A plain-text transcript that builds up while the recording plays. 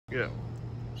Yeah.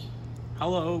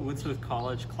 Hello, Woodsworth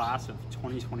College class of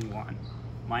 2021.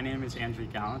 My name is Andrew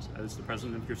Gallant. I was the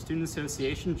president of your student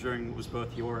association during what was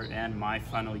both your and my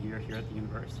final year here at the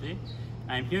university.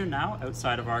 I'm here now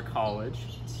outside of our college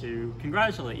to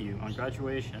congratulate you on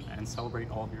graduation and celebrate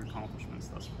all of your accomplishments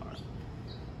thus far.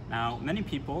 Now, many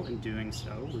people in doing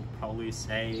so would probably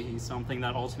say something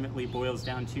that ultimately boils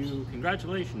down to,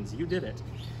 congratulations, you did it.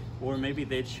 Or maybe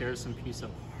they'd share some piece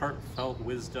of heartfelt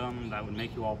wisdom that would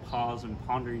make you all pause and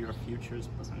ponder your futures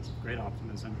with a sense of great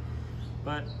optimism.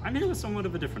 But I'm here with somewhat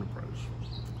of a different approach.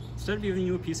 Instead of giving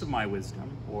you a piece of my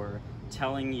wisdom or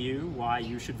telling you why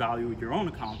you should value your own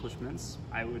accomplishments,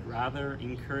 I would rather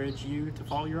encourage you to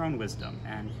follow your own wisdom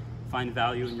and find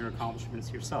value in your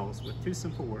accomplishments yourselves with two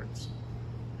simple words: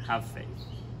 have faith.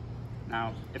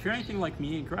 Now, if you're anything like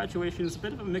me, graduation is a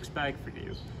bit of a mixed bag for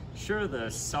you. Sure, the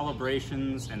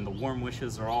celebrations and the warm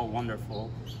wishes are all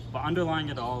wonderful, but underlying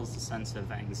it all is a sense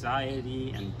of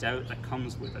anxiety and doubt that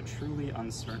comes with a truly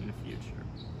uncertain future.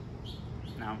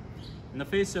 Now, in the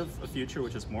face of a future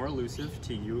which is more elusive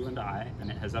to you and I than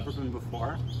it has ever been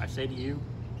before, I say to you,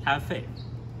 have faith.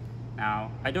 Now,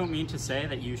 I don't mean to say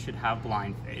that you should have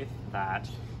blind faith, that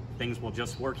things will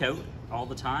just work out all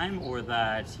the time, or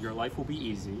that your life will be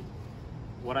easy.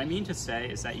 What I mean to say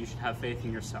is that you should have faith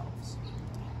in yourselves.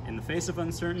 In the face of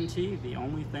uncertainty, the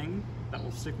only thing that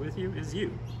will stick with you is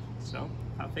you. So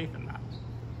have faith in that.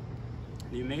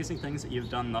 The amazing things that you've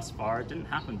done thus far didn't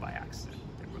happen by accident.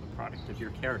 They were the product of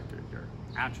your character, your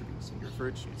attributes, and your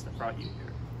virtues that brought you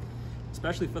here.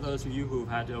 Especially for those of you who have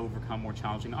had to overcome more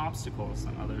challenging obstacles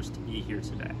than others to be here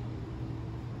today.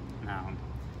 Now,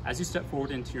 as you step forward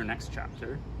into your next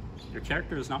chapter, your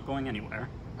character is not going anywhere.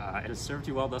 It has served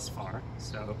you well thus far,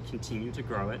 so continue to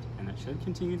grow it, and it should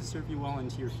continue to serve you well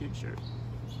into your future.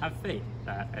 Have faith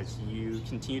that as you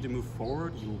continue to move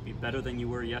forward, you will be better than you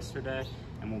were yesterday,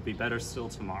 and will be better still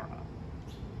tomorrow.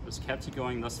 What's kept you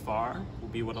going thus far will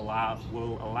be what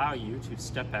will allow you to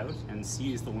step out and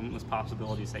seize the limitless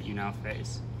possibilities that you now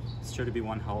face. It's sure to be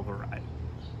one hell of a ride.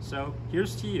 So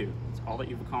here's to you. It's all that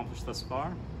you've accomplished thus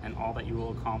far, and all that you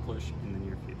will accomplish in the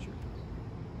near future.